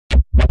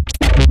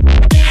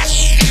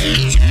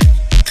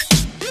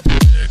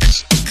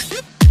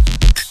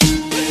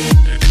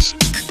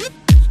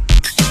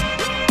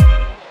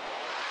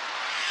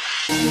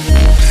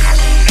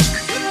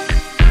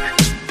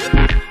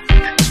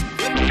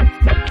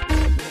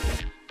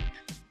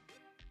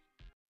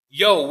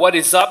Yo, what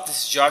is up?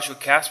 This is Joshu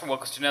Casper.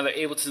 Welcome to another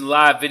Ableton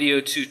live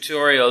video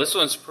tutorial. This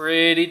one's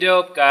pretty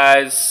dope,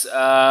 guys.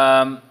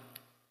 I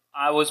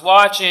was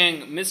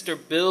watching Mr.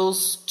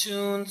 Bill's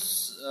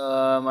tunes.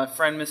 My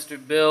friend Mr.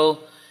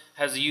 Bill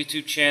has a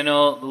YouTube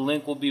channel. The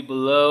link will be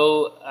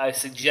below. I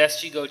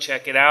suggest you go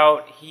check it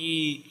out.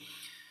 He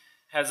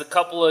has a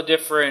couple of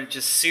different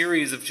just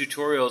series of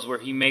tutorials where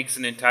he makes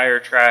an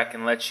entire track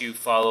and lets you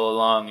follow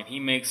along. And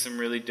he makes some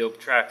really dope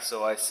tracks,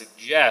 so I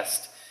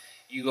suggest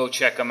you go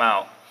check him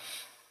out.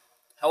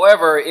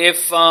 However,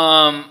 if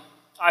I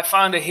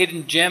found a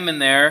hidden gem in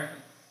there,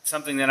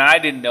 something that I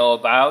didn't know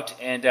about,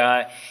 and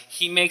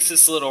he makes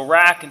this little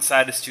rack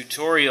inside his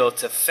tutorial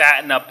to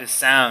fatten up his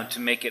sound, to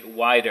make it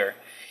wider.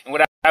 And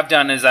what I've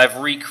done is I've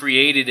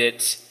recreated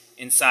it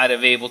inside of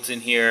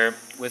Ableton here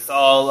with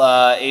all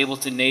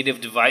Ableton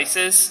native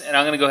devices, and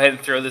I'm going to go ahead and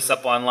throw this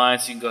up online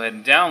so you can go ahead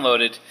and download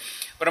it.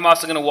 But I'm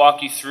also going to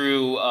walk you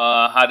through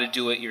how to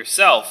do it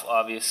yourself,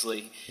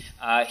 obviously.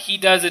 He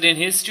does it in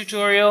his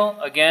tutorial,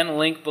 again,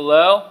 link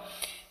below.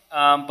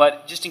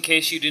 But just in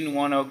case you didn't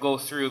want to go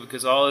through,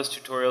 because all his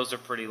tutorials are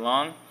pretty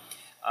long,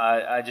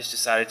 I just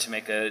decided to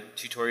make a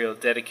tutorial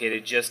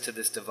dedicated just to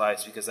this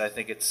device because I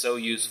think it's so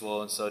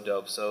useful and so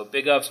dope. So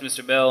big ups,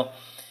 Mr. Bill.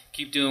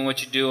 Keep doing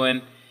what you're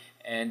doing,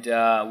 and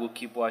we'll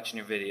keep watching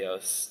your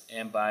videos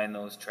and buying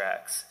those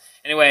tracks.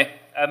 Anyway,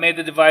 I made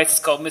the device.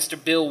 It's called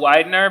Mr. Bill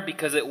Widener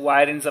because it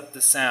widens up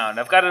the sound.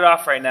 I've got it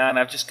off right now, and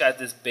I've just got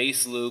this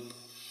bass loop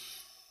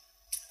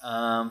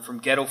from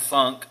Ghetto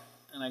Funk,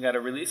 and I got a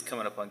release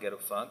coming up on Ghetto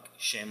Funk.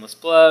 Shameless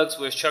plugs.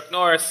 Where's Chuck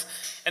Norris?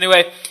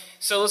 Anyway,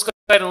 so let's go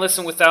ahead and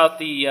listen without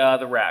the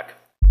rack.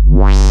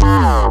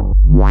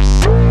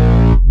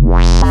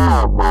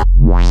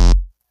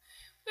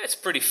 It's a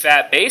pretty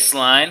fat bass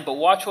line, but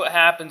watch what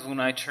happens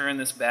when I turn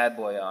this bad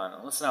boy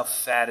on. Listen how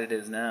fat it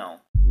is now.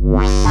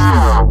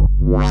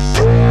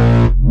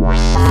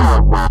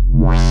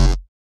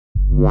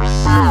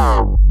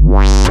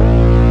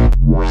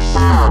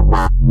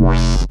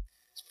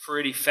 It's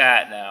pretty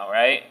fat now,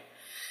 right?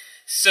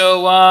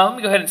 So let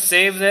me go ahead and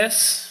save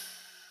this.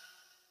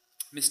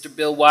 Mr.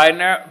 Bill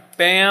Widener,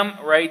 bam,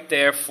 right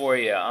there for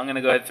you. I'm going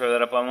to go ahead and throw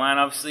that up online,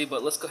 obviously,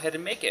 but let's go ahead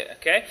and make it,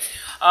 okay?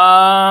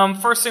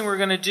 First thing we're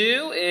going to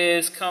do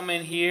is come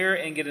in here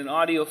and get an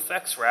audio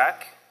effects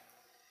rack.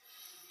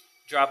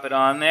 Drop it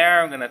on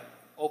there. I'm going to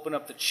open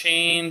up the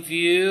chain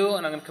view,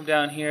 and I'm going to come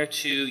down here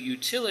to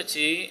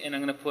utility, and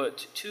I'm going to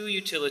put two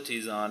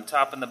utilities on,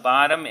 top and the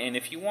bottom, and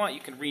if you want, you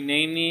can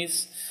rename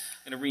these.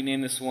 I'm going to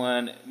rename this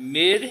one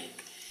mid, and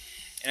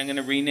I'm going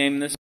to rename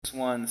this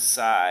one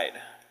side.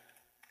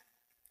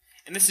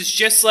 And this is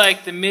just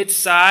like the mid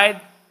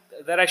side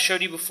that I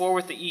showed you before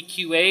with the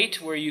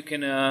EQ8, where you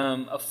can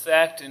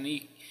affect and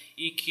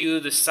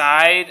EQ the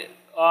side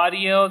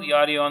audio, the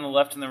audio on the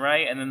left and the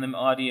right, and then the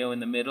audio in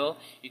the middle.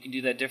 You can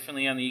do that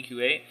differently on the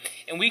EQ8.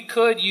 And we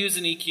could use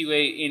an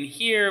EQ8 in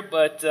here,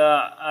 but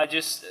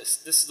this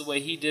is the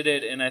way he did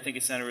it, and I think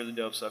it sounded really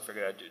dope, so I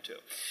figured I'd do it too.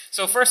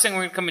 So first thing,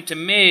 we're going to come into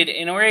mid,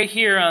 and right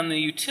here on the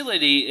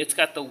utility, it's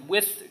got the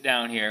width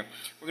down here.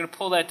 We're going to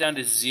pull that down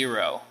to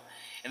 0.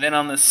 And then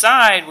on the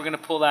side, we're going to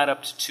pull that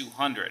up to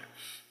 200.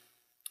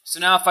 So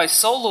now if I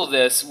solo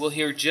this, we'll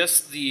hear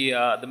just the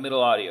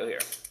middle audio here.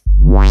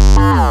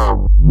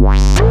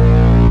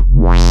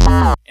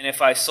 And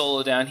if I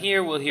solo down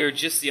here, we'll hear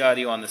just the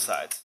audio on the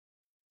sides.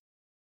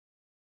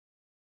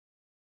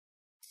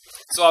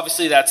 So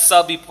obviously that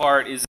subby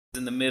part is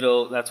in the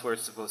middle, that's where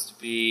it's supposed to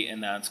be,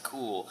 and that's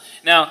cool.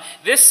 Now,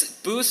 this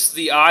boosts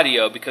the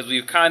audio because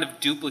we've kind of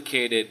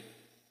duplicated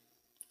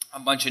a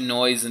bunch of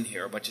noise in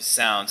here, a bunch of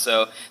sound.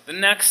 So the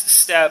next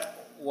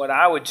step, what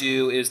I would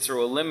do is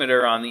throw a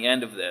limiter on the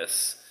end of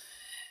this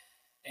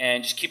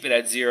and just keep it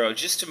at 0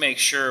 just to make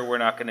sure we're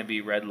not going to be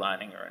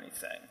redlining or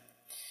anything.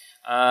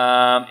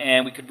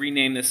 And we could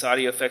rename this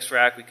audio effects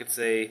rack. We could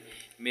say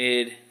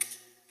mid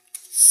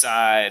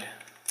side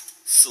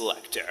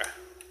selector.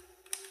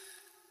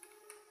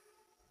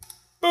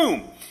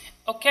 Boom.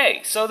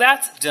 Okay, so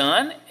that's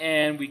done,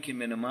 and we can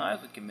minimize,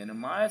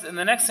 and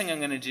the next thing I'm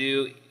going to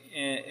do,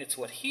 it's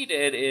what he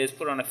did, is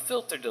put on a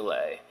filter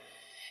delay.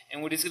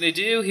 And what he's going to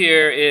do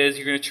here is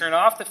you're going to turn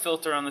off the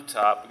filter on the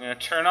top. You're going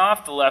to turn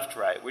off the left,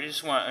 right. We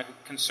just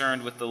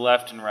concerned with the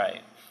left and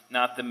right,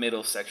 not the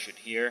middle section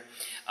here.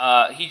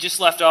 He just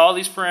left all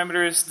these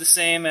parameters the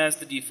same as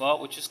the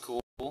default, which is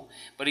cool.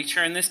 But he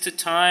turned this to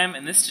time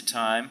and this to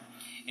time.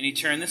 And he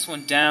turned this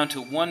one down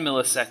to 1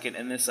 millisecond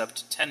and this up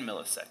to 10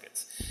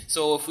 milliseconds.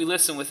 So if we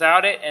listen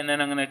without it, and then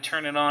I'm going to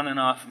turn it on and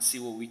off and see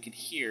what we can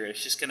hear,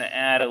 it's just going to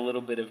add a little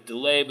bit of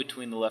delay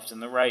between the left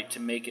and the right to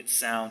make it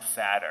sound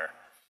fatter.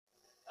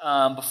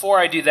 Before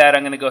I do that,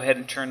 I'm going to go ahead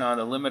and turn on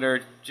the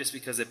limiter just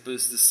because it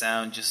boosts the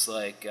sound just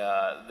like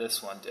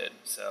this one did.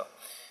 So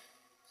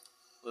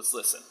let's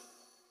listen.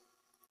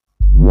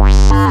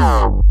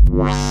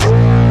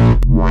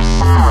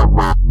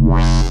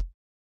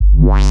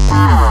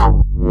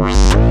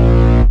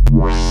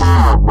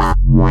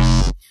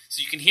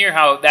 So you can hear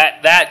how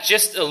that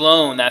just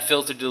alone, that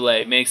filter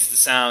delay, makes the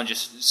sound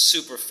just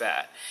super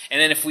fat. And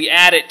then if we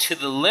add it to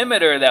the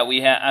limiter that we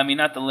have, I mean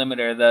not the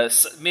limiter, the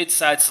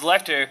mid-side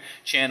selector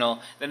channel,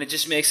 then it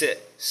just makes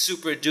it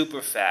super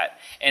duper fat.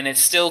 And it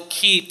still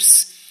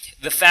keeps,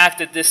 the fact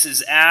that this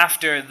is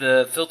after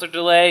the filter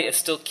delay, it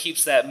still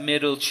keeps that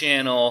middle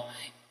channel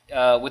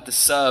with the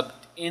sub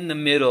in the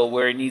middle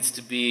where it needs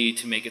to be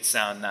to make it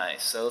sound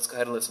nice. So let's go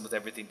ahead and listen with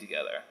everything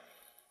together.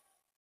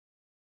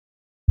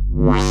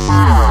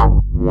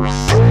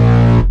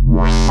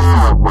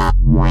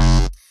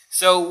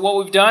 So what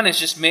we've done is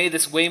just made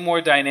this way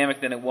more dynamic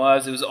than it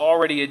was. It was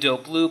already a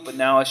dope loop, but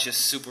now it's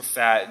just super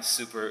fat and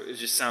it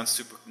just sounds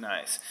super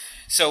nice.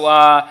 So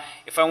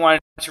if I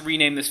wanted to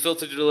rename this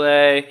filter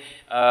delay,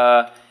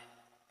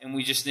 and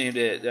we just named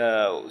it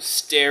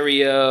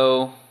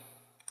stereo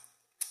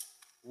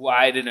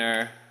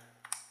widener.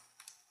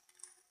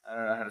 I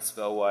don't know how to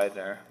spell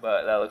Widener,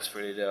 but that looks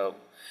pretty dope.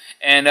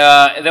 And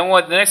then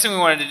the next thing we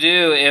wanted to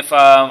do, if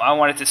I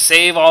wanted to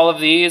save all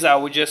of these, I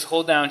would just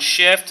hold down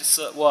Shift.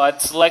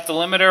 I'd select the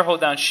limiter,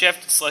 hold down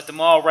Shift, select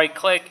them all, right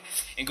click,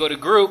 and go to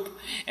Group.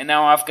 And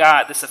now I've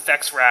got this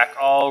effects rack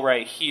all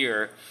right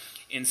here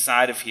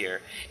inside of here.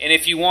 And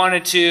if you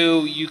wanted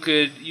to, you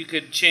could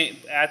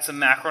add some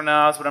macro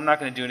knobs, but I'm not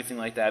going to do anything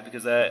like that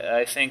because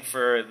I think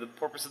for the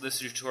purpose of this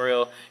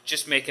tutorial,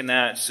 just making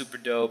that super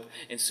dope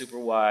and super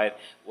wide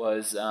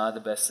was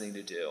the best thing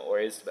to do,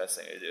 or is the best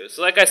thing to do.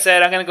 So like I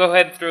said, I'm going to go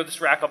ahead and throw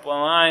this rack up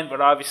online, but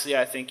obviously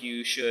I think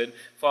you should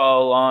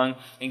follow along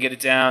and get it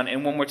down.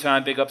 And one more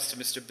time, big ups to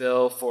Mr.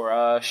 Bill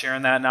for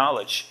sharing that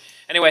knowledge.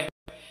 Anyway,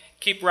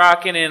 keep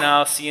rocking, and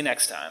I'll see you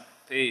next time.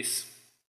 Peace.